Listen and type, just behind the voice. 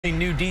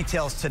New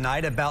details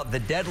tonight about the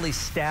deadly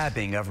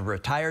stabbing of a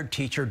retired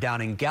teacher down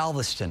in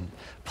Galveston.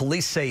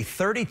 Police say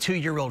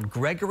 32-year-old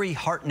Gregory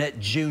Hartnett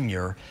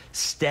Jr.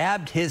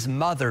 stabbed his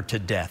mother to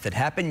death. It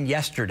happened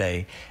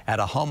yesterday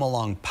at a home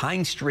along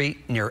Pine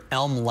Street near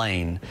Elm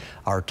Lane.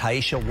 Our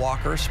Taisha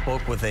Walker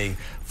spoke with a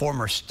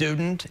former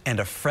student and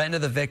a friend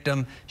of the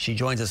victim. She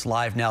joins us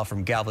live now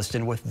from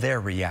Galveston with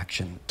their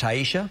reaction.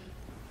 Taisha?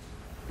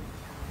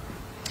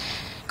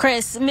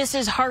 Chris,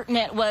 Mrs.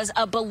 Hartnett was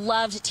a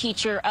beloved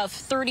teacher of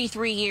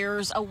 33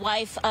 years, a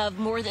wife of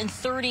more than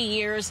 30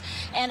 years,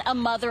 and a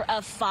mother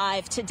of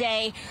 5.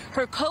 Today,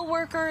 her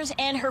co-workers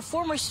and her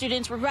former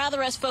students would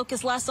rather us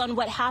focus less on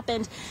what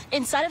happened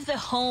inside of the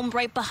home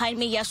right behind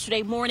me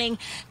yesterday morning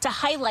to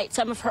highlight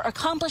some of her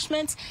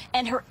accomplishments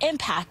and her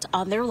impact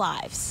on their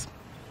lives.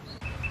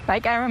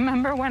 Like, I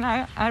remember when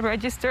I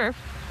registered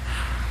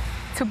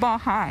to Ball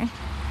High.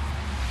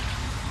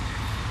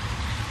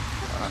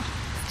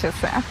 Just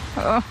sad.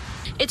 Oh.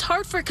 It's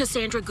hard for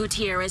Cassandra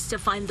Gutierrez to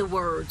find the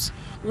words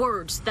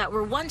that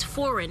were once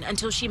foreign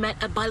until she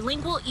met a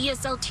bilingual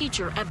ESL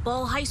teacher at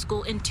Ball High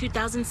School in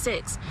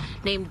 2006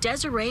 named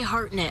Desiree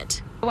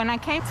Hartnett. When I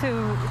came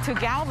to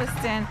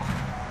Galveston,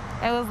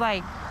 it was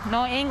like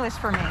no English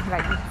for me,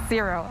 like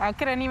zero. I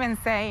couldn't even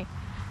say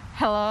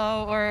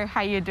hello or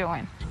how you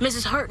doing.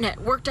 Mrs. Hartnett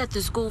worked at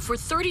the school for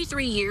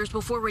 33 years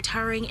before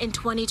retiring in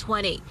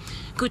 2020.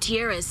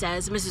 Gutierrez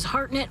says Mrs.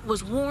 Hartnett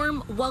was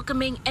warm,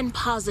 welcoming, and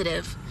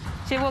positive.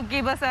 She will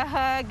give us a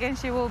hug and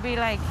she will be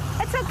like,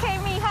 "It's okay,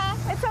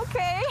 mija, it's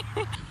okay."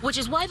 Which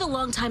is why the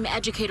longtime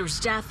educator's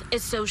death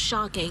is so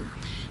shocking.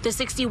 The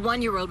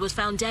 61-year-old was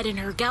found dead in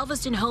her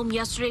Galveston home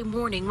yesterday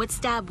morning with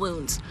stab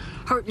wounds.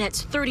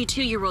 Hartnett's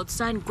 32-year-old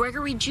son,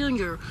 Gregory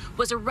Jr.,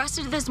 was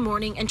arrested this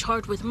morning and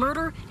charged with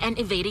murder and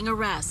evading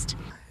arrest.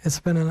 It's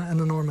been an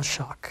enormous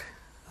shock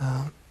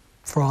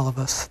for all of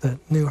us that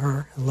knew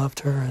her and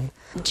loved her. And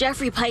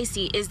Jeffrey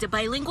Picey is the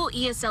bilingual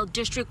ESL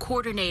district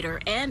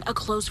coordinator and a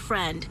close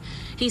friend.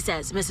 He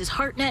says Mrs.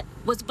 Hartnett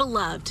was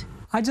beloved.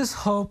 I just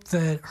hope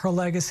that her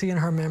legacy and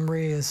her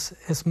memory is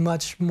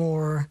much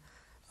more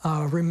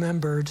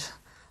remembered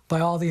by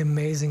all the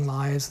amazing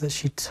lives that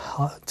she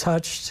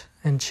touched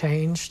and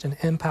changed and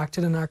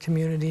impacted in our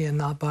community, and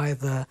not by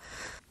the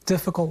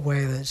difficult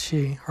way that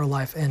her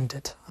life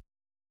ended.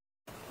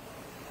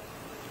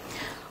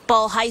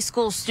 Ball High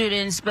School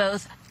students,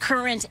 both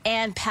current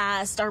and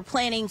past, are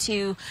planning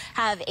to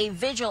have a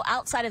vigil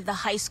outside of the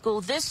high school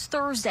this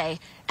Thursday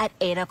at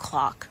 8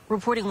 o'clock.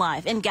 Reporting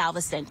live in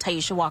Galveston,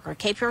 Taisha Walker,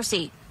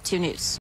 KPRC 2 News.